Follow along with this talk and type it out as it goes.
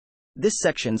This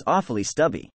section's awfully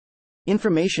stubby.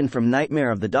 Information from Nightmare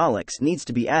of the Daleks needs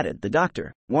to be added. The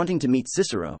Doctor, wanting to meet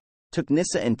Cicero, took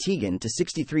Nyssa and Tegan to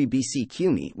 63 BC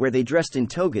Cumae, where they dressed in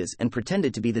togas and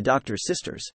pretended to be the Doctor's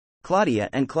sisters, Claudia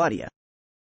and Claudia.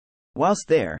 Whilst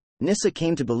there, Nyssa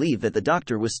came to believe that the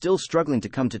Doctor was still struggling to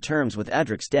come to terms with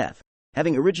Adric's death,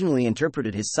 having originally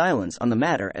interpreted his silence on the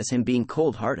matter as him being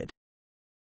cold-hearted.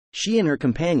 She and her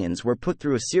companions were put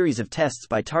through a series of tests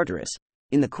by TARDIS,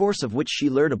 in the course of which she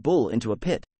lured a bull into a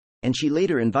pit, and she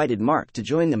later invited Marc to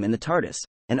join them in the TARDIS,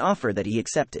 an offer that he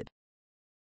accepted.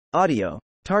 Audio,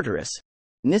 TARDIS.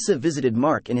 Nyssa visited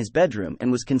Marc in his bedroom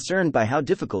and was concerned by how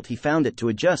difficult he found it to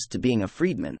adjust to being a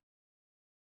freedman.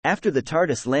 After the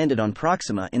TARDIS landed on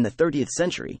Proxima in the 30th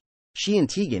century, she and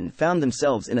Tegan found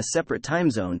themselves in a separate time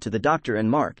zone to the Doctor and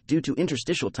Marc due to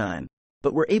interstitial time,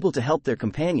 but were able to help their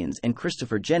companions and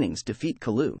Christopher Jennings defeat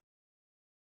Callooh.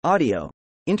 Audio,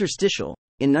 interstitial.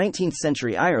 In 19th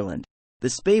century Ireland, the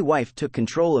Spey wife took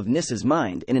control of Nyssa's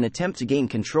mind in an attempt to gain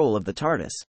control of the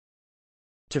TARDIS.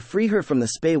 To free her from the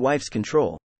Spey wife's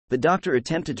control, the Doctor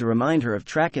attempted to remind her of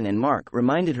Traken, and Marc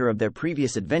reminded her of their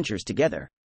previous adventures together,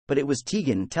 but it was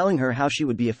Tegan telling her how she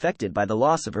would be affected by the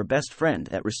loss of her best friend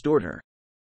that restored her.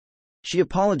 She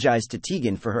apologized to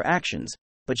Tegan for her actions,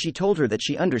 but she told her that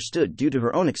she understood due to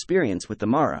her own experience with the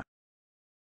Mara.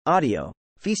 Audio,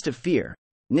 Feast of Fear.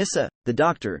 Nyssa, the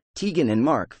Doctor, Tegan and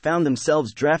Marc found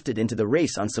themselves drafted into the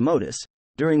race on Samodus,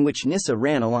 during which Nyssa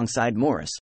ran alongside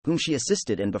Morris, whom she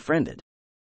assisted and befriended.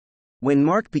 When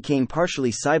Marc became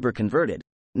partially cyber-converted,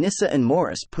 Nyssa and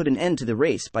Morris put an end to the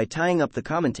race by tying up the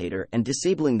commentator and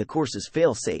disabling the course's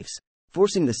fail-safes,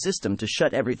 forcing the system to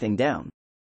shut everything down.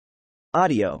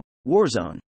 Audio,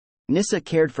 Warzone. Nyssa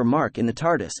cared for Marc in the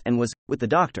TARDIS and was, with the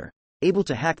Doctor, able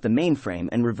to hack the mainframe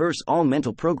and reverse all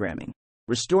mental programming,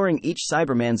 restoring each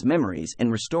Cyberman's memories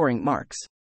and restoring Marc's.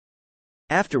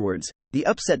 Afterwards, the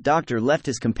upset Doctor left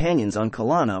his companions on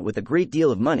Kalana with a great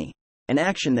deal of money, an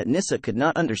action that Nyssa could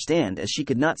not understand as she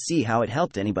could not see how it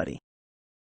helped anybody.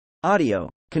 Audio,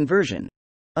 Conversion.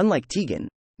 Unlike Tegan,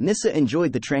 Nyssa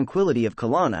enjoyed the tranquility of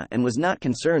Kalana and was not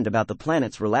concerned about the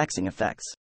planet's relaxing effects.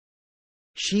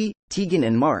 She, Tegan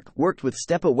and Marc worked with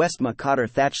Stepa Westma Cotter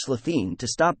Thatch Slathine to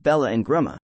stop Bella and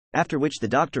Grumma, after which the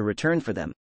Doctor returned for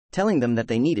them, telling them that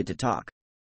they needed to talk.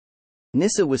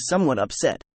 Nyssa was somewhat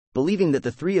upset, believing that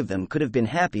the three of them could have been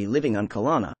happy living on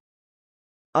Kalana.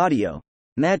 Audio,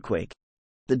 Madquake.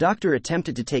 The Doctor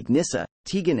attempted to take Nyssa,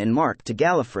 Tegan and Marc to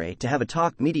Gallifrey to have a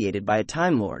talk mediated by a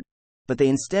Time Lord, but they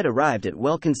instead arrived at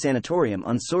Welkin Sanatorium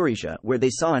on Soresia, where they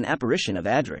saw an apparition of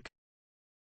Adric.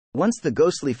 Once the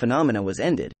ghostly phenomena was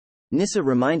ended, Nyssa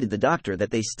reminded the Doctor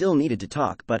that they still needed to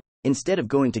talk, but, instead of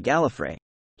going to Gallifrey,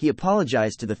 he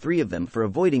apologized to the three of them for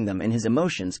avoiding them and his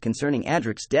emotions concerning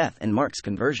Adric's death and Marc's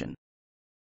conversion.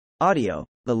 Audio,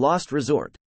 The Lost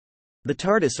Resort. The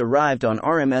TARDIS arrived on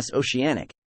RMS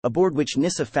Oceanic, aboard which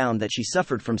Nyssa found that she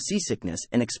suffered from seasickness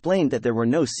and explained that there were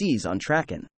no seas on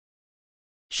Traken.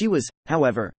 She was,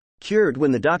 however, cured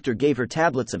when the Doctor gave her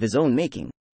tablets of his own making,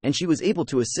 and she was able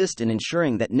to assist in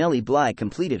ensuring that Nellie Bly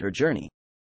completed her journey.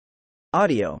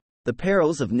 Audio, The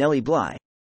Perils of Nellie Bly.